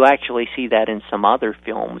you actually see that in some other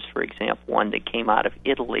films. For example, one that came out of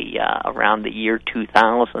Italy around the year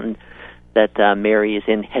 2000, that Mary is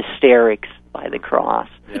in hysterics by the cross.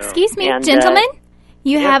 Yeah. Excuse me, gentlemen.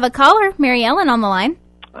 You have a caller, Mary Ellen, on the line.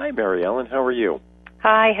 Hi, Mary Ellen. How are you?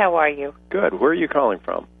 Hi, how are you? Good. Where are you calling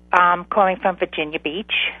from? I'm calling from Virginia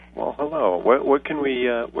Beach. Well, hello. What can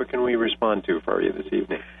we respond to for you this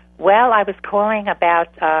evening? Well, I was calling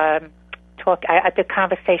about the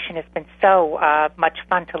conversation has been so much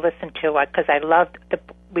fun to listen to because I loved the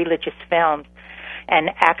religious films, and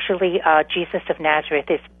actually, Jesus of Nazareth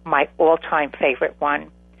is my all-time favorite one.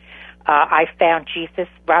 I found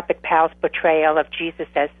Robert Powell's portrayal of Jesus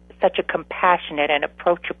as such a compassionate and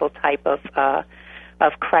approachable type of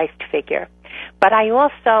Christ figure. But I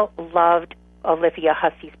also loved Olivia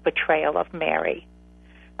Hussey's portrayal of Mary.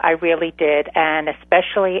 I really did, and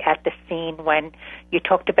especially at the scene when you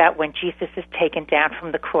talked about when Jesus is taken down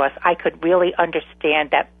from the cross, I could really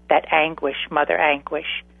understand that anguish, mother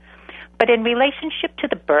anguish. But in relationship to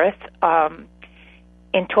the birth,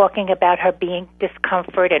 in talking about her being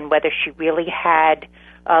discomfort and whether she really had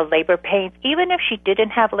labor pains, even if she didn't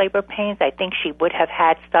have labor pains, I think she would have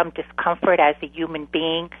had some discomfort as a human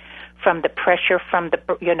being from the pressure from the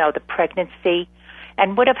pregnancy,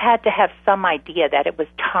 and would have had to have some idea that it was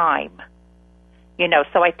time.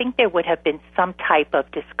 So I think there would have been some type of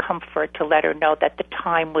discomfort to let her know that the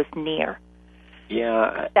time was near.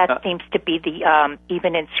 Yeah. That seems to be the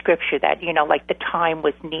even in Scripture that, like the time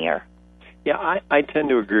was near. Yeah, I tend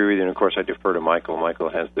to agree with you, and of course I defer to Michael. Michael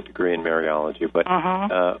has the degree in Mariology, but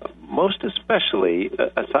most especially,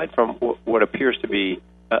 aside from what appears to be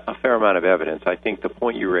a fair amount of evidence, I think the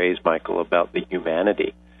point you raised, Michael, about the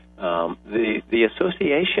humanity, the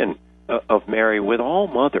association of Mary with all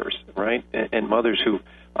mothers, right, and mothers who've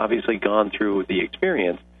obviously gone through the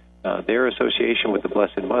experience, their association with the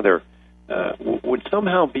Blessed Mother would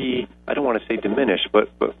somehow be, I don't want to say diminished, but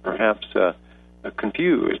perhaps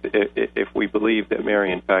confused if we believe that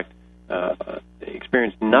Mary, in fact,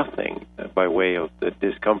 experienced nothing by way of the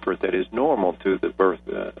discomfort that is normal to the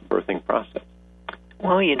birthing process.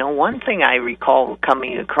 Well, one thing I recall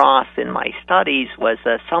coming across in my studies was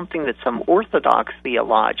something that some Orthodox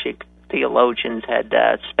theologians had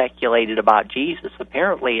speculated about Jesus.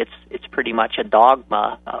 Apparently, it's pretty much a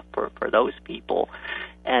dogma for those people,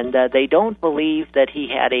 and they don't believe that he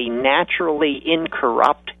had a naturally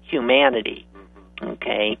incorrupt humanity.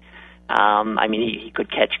 Okay, he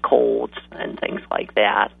could catch colds and things like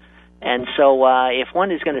that. And so if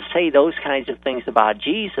one is going to say those kinds of things about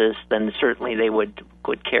Jesus, then certainly they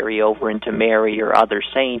could carry over into Mary or other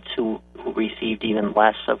saints who received even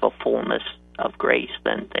less of a fullness of grace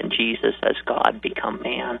than Jesus as God become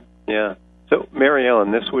man. Yeah. So, Mary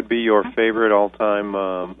Ellen, this would be your favorite all-time,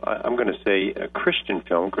 I'm going to say, a Christian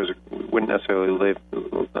film, because it wouldn't necessarily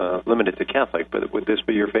limit it to Catholic, but would this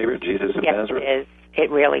be your favorite, Jesus of Nazareth? Yes, it is.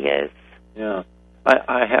 It really is. Yeah.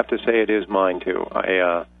 I have to say it is mine, too.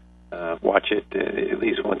 I watch it at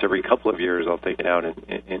least once every couple of years. I'll take it out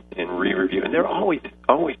and re-review. And there are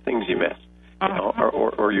always things you miss,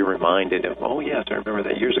 or you're reminded of, oh, yes, I remember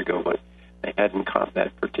that years ago, but I hadn't caught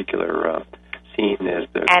that particular scene as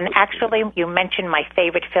the... And actually, you mentioned my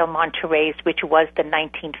favorite film on Therese, which was the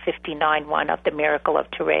 1959 one of The Miracle of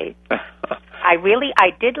Therese. I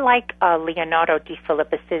did like Leonardo Di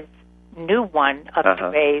Filippis's new one of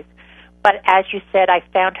Therese, but as you said, I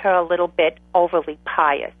found her a little bit overly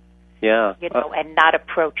pious. Yeah. And not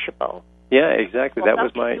approachable. Yeah, exactly. Well, that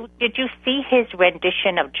was my... Did you see his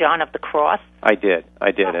rendition of John of the Cross? I did,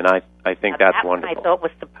 and I think that's wonderful. I thought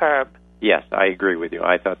was superb. Yes, I agree with you.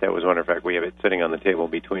 I thought that was wonderful. In fact, we have it sitting on the table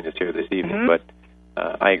between us here this evening, but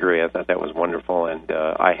I agree. I thought that was wonderful, and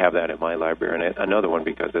I have that in my library. And another one,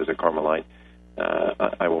 because as a Carmelite,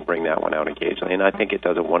 I will bring that one out occasionally, and I think it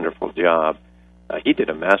does a wonderful job. He did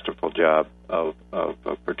a masterful job of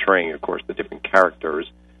portraying, of course, the different characters,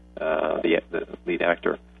 the lead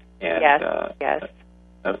actor. And, yes.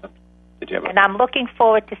 Did you have and I'm looking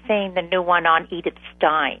forward to seeing the new one on Edith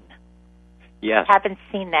Stein. Yes. I haven't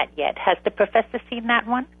seen that yet. Has the professor seen that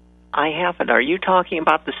one? I haven't. Are you talking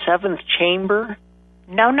about the Seventh Chamber?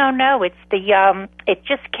 No. It's the it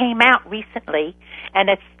just came out recently, and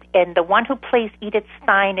the one who plays Edith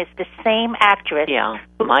Stein is the same actress. Yeah,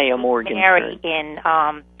 Maya Morgan. Mary in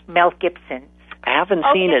Mel Gibson. I haven't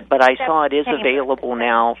seen it, but I saw it is available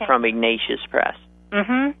now from Ignatius Press.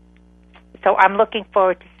 Mm-hmm. So I'm looking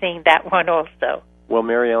forward to seeing that one also. Well,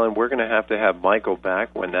 Mary Ellen, we're going to have Michael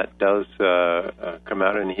back when that does come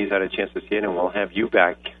out, and he's had a chance to see it, and we'll have you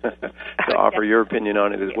back to offer your opinion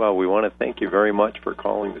on it as well. We want to thank you very much for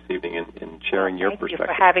calling this evening and sharing your perspective. Thank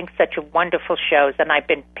you for having such a wonderful shows, and I've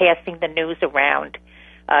been passing the news around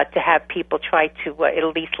to have people try to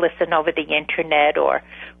at least listen over the Internet or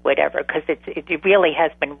whatever, because it really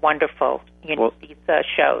has been wonderful, these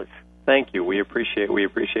shows. Thank you. We appreciate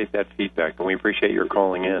that feedback, and we appreciate your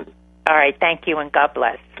calling in. All right, thank you, and God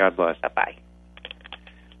bless. God bless. Bye-bye.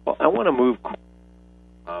 Well, I want to move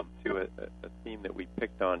to a theme that we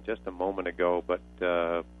picked on just a moment ago, but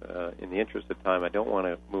in the interest of time, I don't want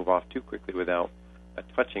to move off too quickly without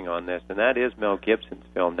touching on this, and that is Mel Gibson's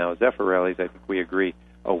film. Now, Zeffirelli's, I think we agree,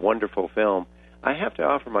 a wonderful film. I have to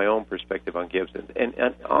offer my own perspective on Gibson,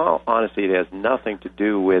 and all honesty, it has nothing to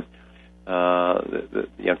do with the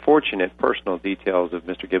unfortunate personal details of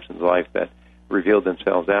Mr. Gibson's life that revealed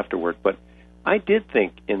themselves afterward. But I did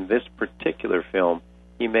think in this particular film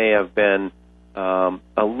he may have been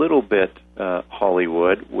a little bit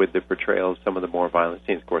Hollywood with the portrayal of some of the more violent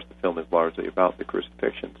scenes. Of course, the film is largely about the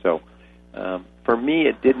crucifixion. So for me,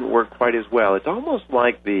 it didn't work quite as well. It's almost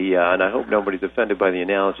like and I hope nobody's offended by the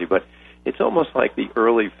analogy, but it's almost like the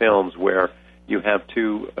early films where you have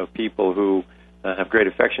two people who have great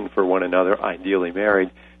affection for one another, ideally married,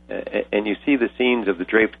 and you see the scenes of the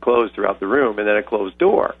draped clothes throughout the room and then a closed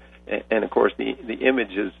door. And, of course, the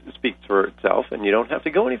image speaks for itself, and you don't have to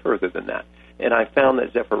go any further than that. And I found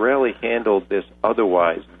that Zeffirelli handled this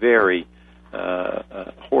otherwise very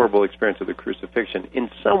horrible experience of the crucifixion in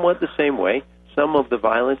somewhat the same way. Some of the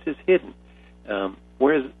violence is hidden,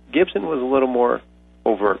 whereas Gibson was a little more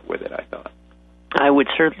overt with it, I thought. I would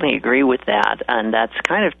certainly agree with that, and that's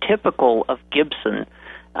kind of typical of Gibson.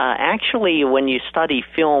 Actually, when you study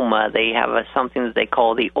film, they have something that they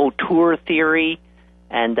call the auteur theory,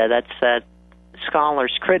 and that's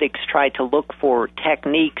scholars, critics try to look for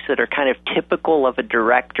techniques that are kind of typical of a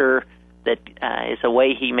director, that is a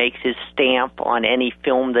way he makes his stamp on any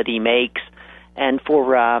film that he makes. And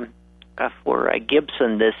for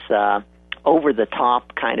Gibson, this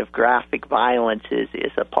over-the-top kind of graphic violence is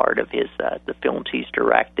a part of his the films he's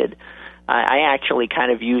directed. I actually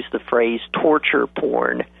kind of use the phrase torture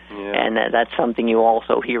porn, and that's something you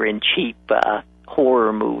also hear in cheap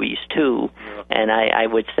horror movies too. And I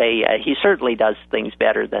would say he certainly does things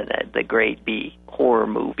better than the grade B horror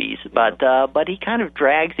movies, but he kind of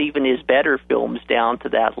drags even his better films down to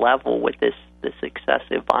that level with this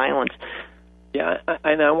excessive violence. Yeah,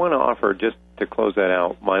 and I want to offer, just to close that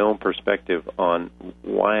out, my own perspective on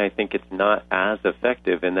why I think it's not as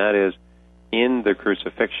effective, and that is, in the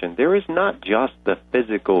crucifixion, there is not just the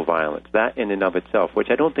physical violence, that in and of itself, which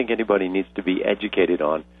I don't think anybody needs to be educated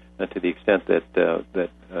on to the extent that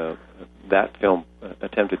that film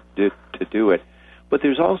attempted to do it. But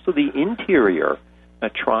there's also the interior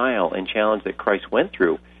trial and challenge that Christ went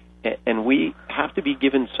through, and we have to be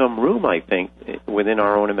given some room, I think, within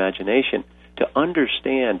our own imagination to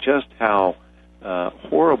understand just how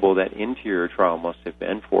horrible that interior trial must have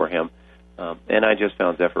been for him. And I just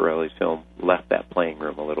found Zeffirelli's film left that playing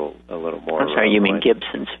room a little more. I'm sorry, you mean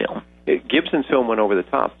Gibson's film? Gibson's film went over the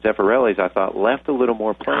top. Zeffirelli's, I thought, left a little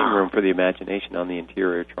more playing room for the imagination on the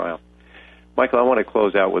interior trial. Michael, I want to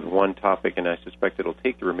close out with one topic, and I suspect it'll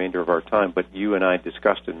take the remainder of our time, but you and I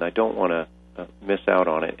discussed it, and I don't want to miss out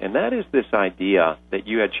on it. And that is this idea that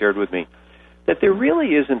you had shared with me, that there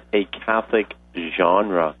really isn't a Catholic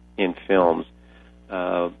genre in films.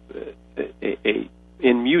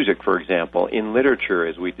 In music, for example, in literature,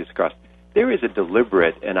 as we discussed, there is a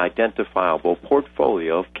deliberate and identifiable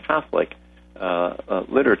portfolio of Catholic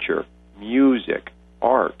literature, music,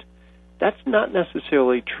 art. That's not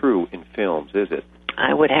necessarily true in films, is it?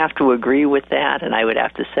 I would have to agree with that, and I would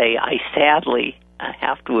have to say I sadly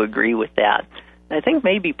have to agree with that. I think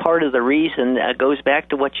maybe part of the reason goes back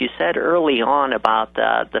to what you said early on about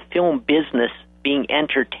the film business being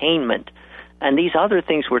entertainment. And these other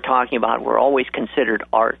things we're talking about were always considered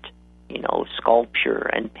art. You know, sculpture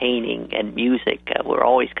and painting and music were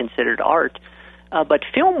always considered art. But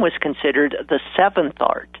film was considered the seventh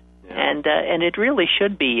art. Yeah. And it really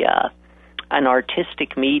should be an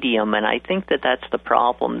artistic medium. And I think that's the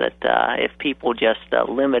problem, that if people just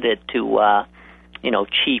limit it to,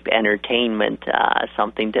 cheap entertainment,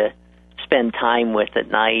 something to spend time with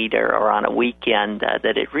at night or on a weekend,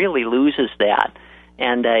 that it really loses that.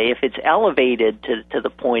 And if it's elevated to the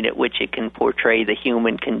point at which it can portray the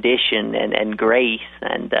human condition and grace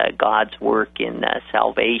and God's work in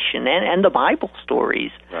salvation and the Bible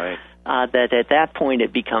stories, right, that at that point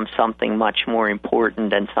it becomes something much more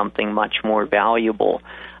important and something much more valuable.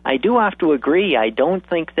 I do have to agree. I don't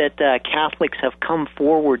think that Catholics have come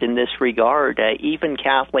forward in this regard. Even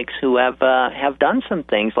Catholics who have done some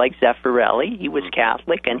things, like Zeffirelli, he was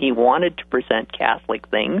Catholic and he wanted to present Catholic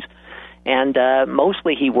things. And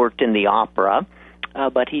mostly he worked in the opera,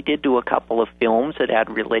 but he did do a couple of films that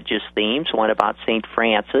had religious themes, one about St.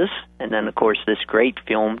 Francis, and then, of course, this great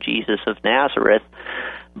film, Jesus of Nazareth.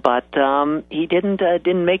 But he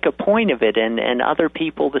didn't make a point of it, and other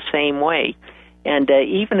people the same way. And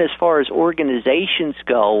even as far as organizations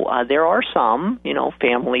go, there are some,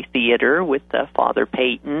 Family Theater with Father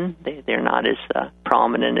Peyton. They're not as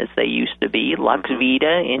prominent as they used to be. Lux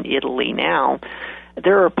Vita in Italy now.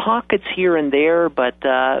 There are pockets here and there, but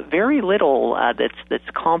very little that's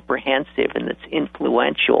comprehensive and that's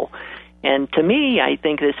influential. And to me, I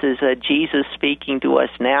think this is Jesus speaking to us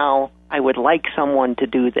now. I would like someone to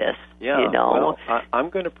do this. Yeah, well, I'm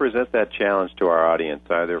going to present that challenge to our audience,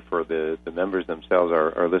 either for the members themselves,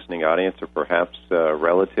 our listening audience, or perhaps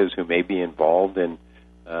relatives who may be involved in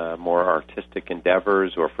more artistic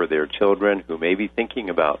endeavors, or for their children who may be thinking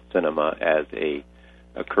about cinema as a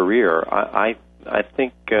career. I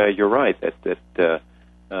think you're right that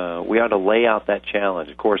we ought to lay out that challenge.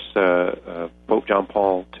 Of course, Pope John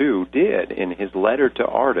Paul II did in his letter to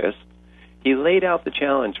artists. He laid out the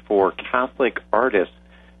challenge for Catholic artists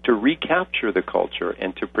to recapture the culture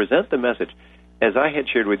and to present the message. As I had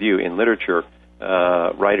shared with you in literature,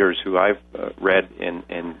 writers who I've read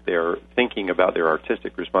and their thinking about their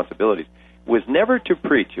artistic responsibilities was never to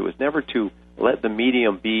preach. It was never to let the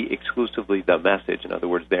medium be exclusively the message. In other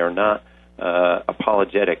words, they are not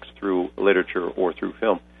apologetics through literature or through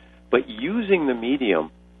film, but using the medium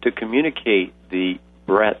to communicate the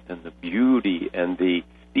breadth and the beauty and the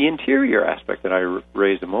The interior aspect that I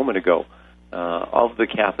raised a moment ago of the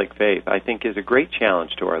Catholic faith, I think, is a great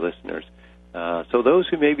challenge to our listeners. So those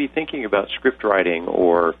who may be thinking about script writing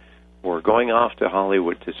or going off to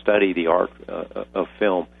Hollywood to study the art of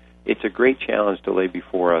film, it's a great challenge to lay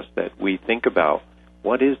before us that we think about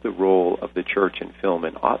what is the role of the church in film,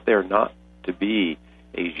 and ought there not to be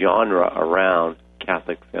a genre around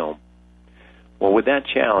Catholic film? Well, with that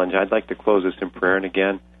challenge, I'd like to close this in prayer, and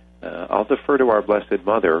again, I'll defer to our Blessed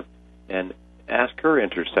Mother and ask her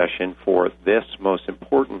intercession for this most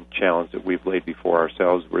important challenge that we've laid before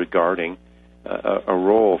ourselves regarding a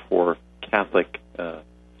role for Catholic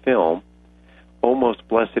film. O most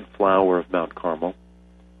blessed flower of Mount Carmel,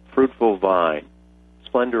 fruitful vine,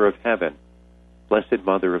 splendor of heaven, blessed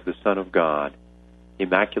Mother of the Son of God,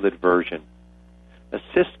 Immaculate Virgin,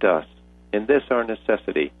 assist us in this our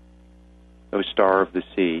necessity. O Star of the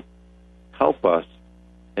Sea, help us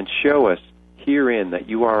and show us herein that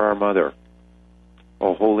you are our Mother.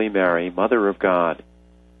 O Holy Mary, Mother of God,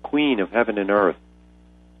 Queen of heaven and earth,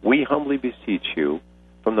 we humbly beseech you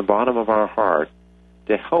from the bottom of our heart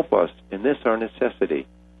to help us in this our necessity.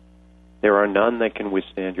 There are none that can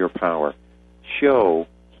withstand your power. Show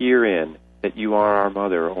herein that you are our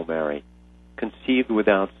Mother, O Mary, conceived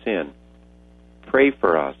without sin. Pray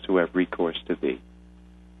for us who have recourse to thee.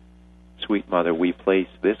 Sweet Mother, we place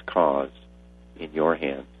this cause in your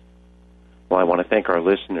hands. Well, I want to thank our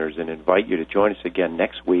listeners and invite you to join us again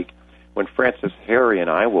next week when Francis Harry and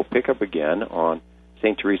I will pick up again on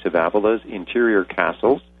St. Teresa of Avila's interior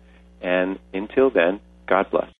castles. And until then, God bless.